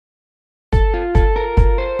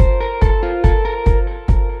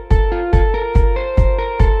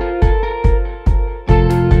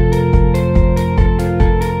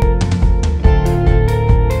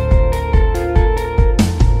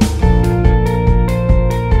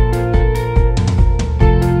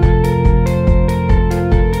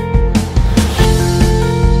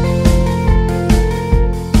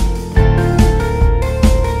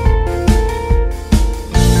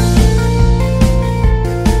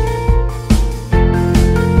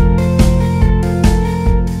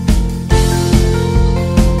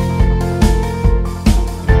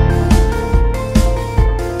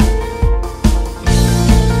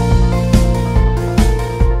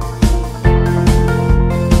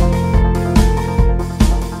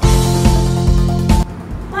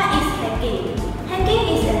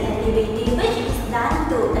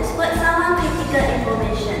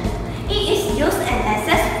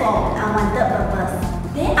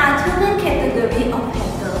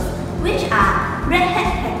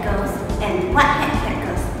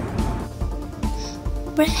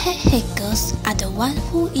Black hat hackers are the ones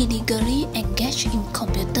who illegally engage in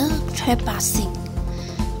computer trespassing.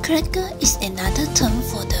 Cracker is another term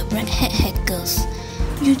for the black hat hackers,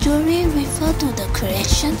 usually refer to the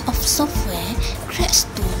creation of software cracks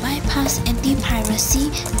to bypass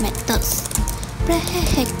anti-piracy methods. Black hat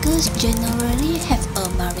hackers generally have a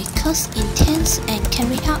malicious intent and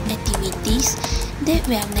carry out activities that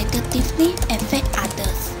will negatively affect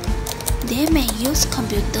others. They may use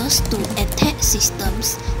computers to attack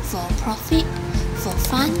systems for profit, for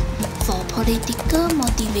fun, for political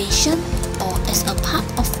motivation, or as a part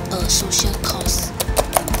of a social cause.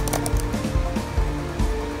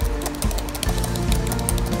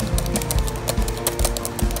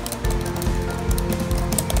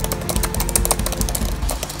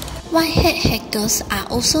 White hat hackers are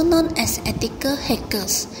also known as ethical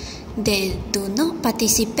hackers. They do not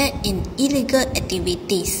participate in illegal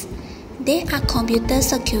activities. They are computer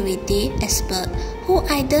security experts who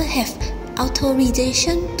either have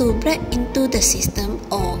authorization to break into the system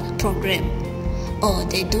or program, or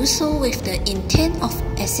they do so with the intent of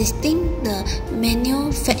assisting the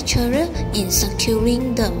manufacturer in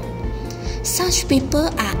securing them. Such people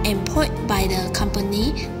are employed by the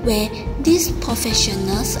company, where these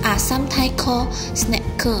professionals are sometimes called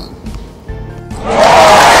snackers.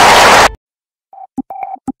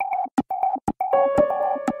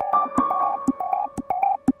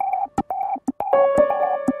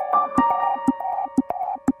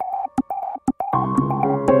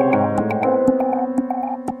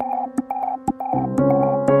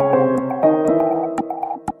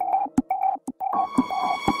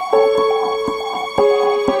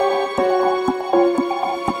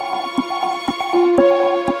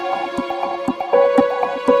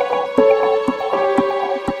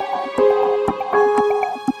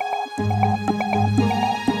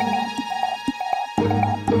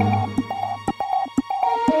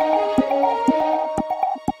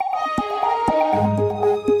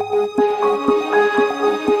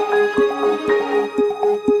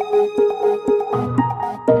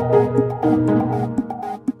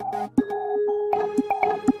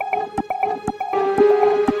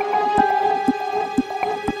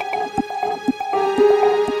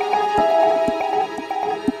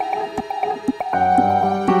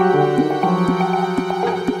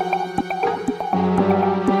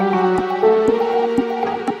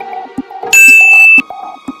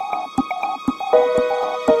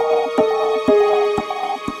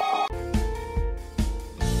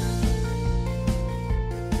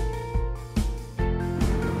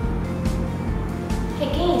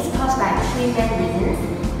 Hacking is caused by three main reasons.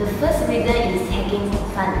 The first reason is hacking for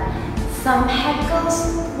fun. Some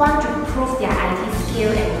hackers want to prove their IT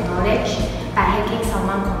skill and knowledge by hacking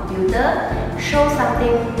someone's computer, show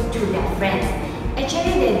something to their friends.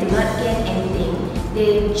 Actually, they do not gain anything.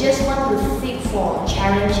 They just want to seek for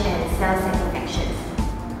challenge and self-satisfaction.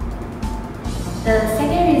 The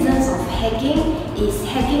second reason of hacking is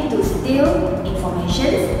hacking to steal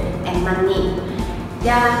information and money.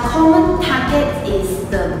 Their common target is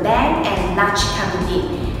the bank and large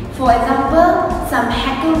company. For example, some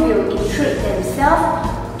hackers will intrude themselves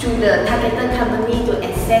to the targeted company to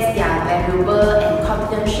access their valuable and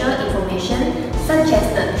confidential information, such as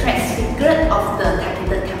the trade secret of the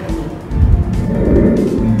targeted company.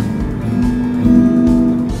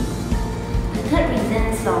 The third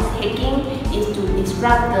reason of hacking is to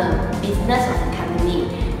disrupt the business of the company.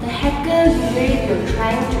 The hacker usually will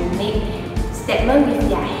try to make statement with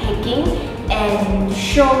their hacking and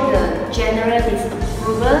show the general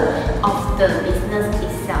disapproval of the business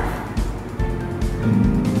itself.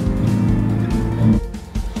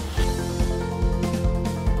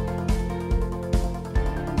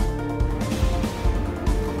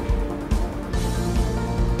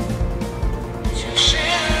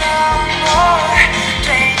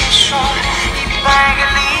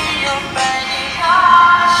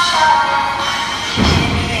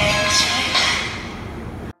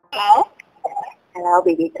 Hello,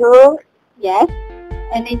 baby2. Yes.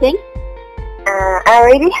 Anything? I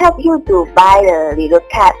already helped you to buy the legal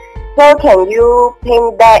card. So can you pay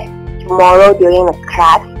me back tomorrow during the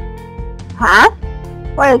class? Huh?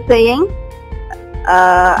 What are you saying?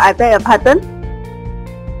 I beg your pardon?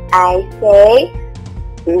 I say,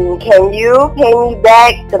 can you pay me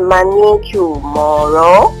back the money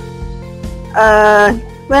tomorrow?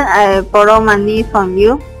 When I borrow money from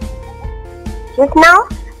you? Just now,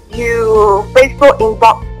 you Facebook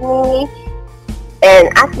inbox me and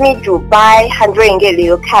asked me to buy 100 ringgit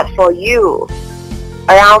legal card for you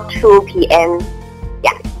around 2 p.m.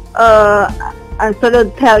 Yeah. I'm sorry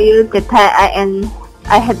to tell you that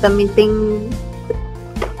I had the meeting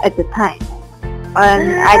at the time.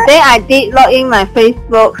 And I think I did log in my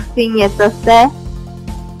Facebook since yesterday.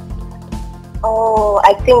 Oh,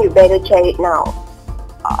 I think you better check it now.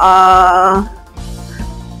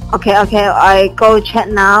 Okay, I go check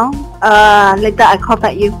now. Later I call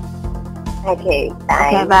back you. Okay, bye.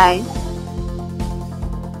 Okay, bye.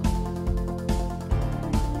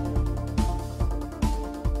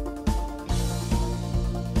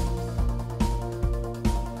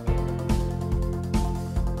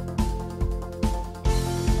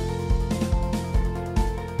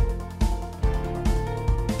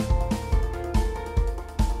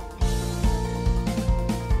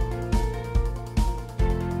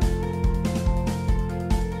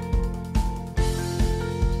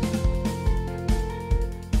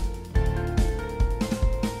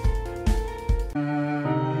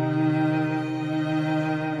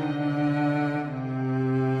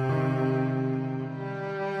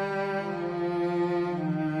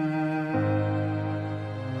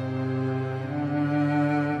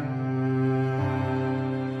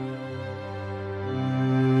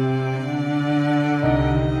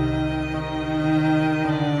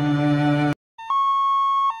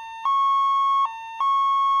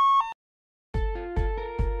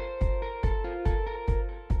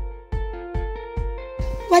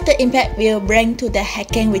 What the impact will bring to the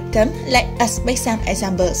hacking victim? Let us make some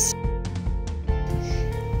examples.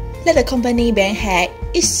 Let the company being hacked,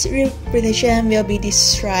 its reputation will be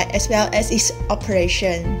destroyed as well as its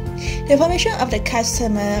operation. The information of the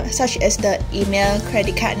customer, such as the email,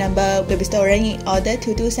 credit card number, will be stolen in order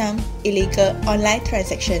to do some illegal online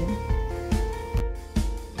transaction.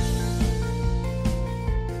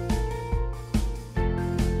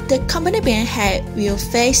 The company being hacked will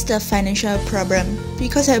face the financial problem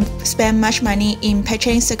because they spend much money in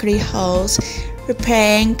patching security holes,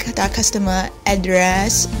 repairing the customer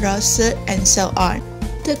address, lawsuit, and so on.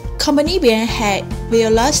 The company being hacked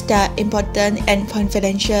will lose their important and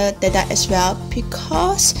confidential data as well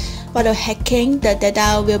because while the hacking, the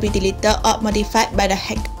data will be deleted or modified by the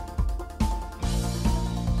hacker.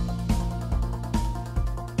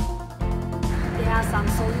 There are some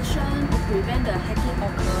solutions to prevent the hacking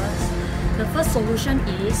occurs. The first solution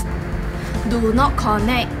is do not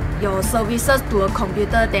connect your services to a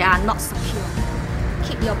computer that are not secure.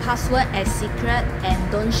 Keep your password as secret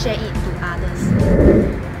and don't share it to others.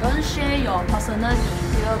 Don't share your personal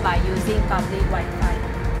details by using public Wi-Fi.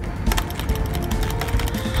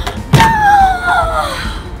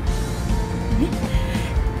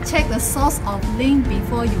 Check the source of link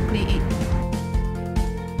before you click it.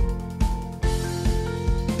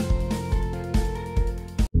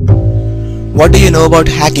 What do you know about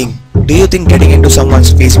hacking? Do you think getting into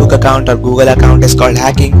someone's Facebook account or Google account is called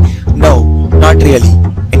hacking? No, not really.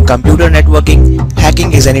 In computer networking,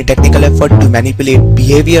 hacking is any technical effort to manipulate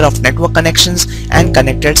behavior of network connections and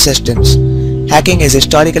connected systems. Hacking is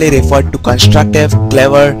historically referred to constructive,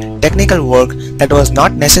 clever, technical work that was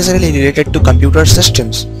not necessarily related to computer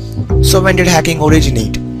systems. So when did hacking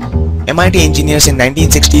originate? MIT engineers in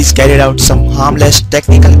 1960s carried out some harmless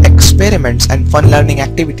technical experiments and fun learning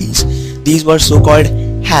activities. These were so-called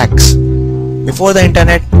hacks. Before the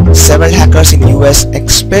internet, several hackers in US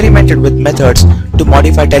experimented with methods to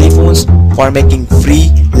modify telephones for making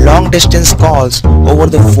free, long-distance calls over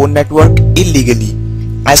the phone network illegally.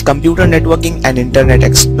 As computer networking and internet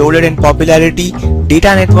exploded in popularity,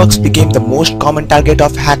 data networks became the most common target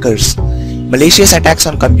of hackers. Malicious attacks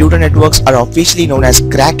on computer networks are officially known as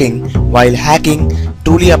cracking, while hacking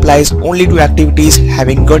truly applies only to activities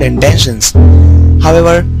having good intentions.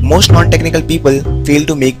 However, most non-technical people fail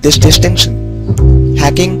to make this distinction.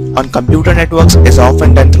 Hacking on computer networks is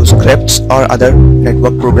often done through scripts or other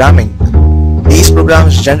network programming. These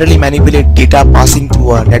programs generally manipulate data passing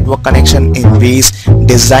through a network connection in ways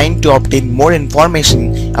designed to obtain more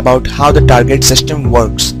information about how the target system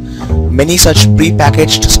works. Many such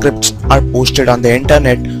pre-packaged scripts are posted on the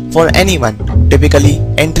internet for anyone, typically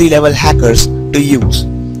entry-level hackers, to use.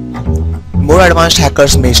 More advanced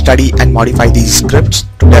hackers may study and modify these scripts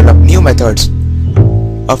to develop new methods.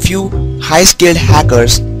 A few high-skilled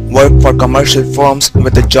hackers work for commercial firms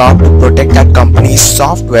with a job to protect that company's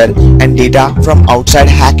software and data from outside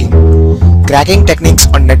hacking. Cracking techniques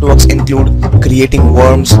on networks include creating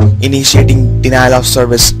worms, initiating denial of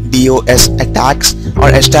service (DOS) attacks, or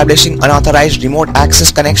establishing unauthorized remote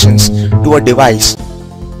access connections to a device.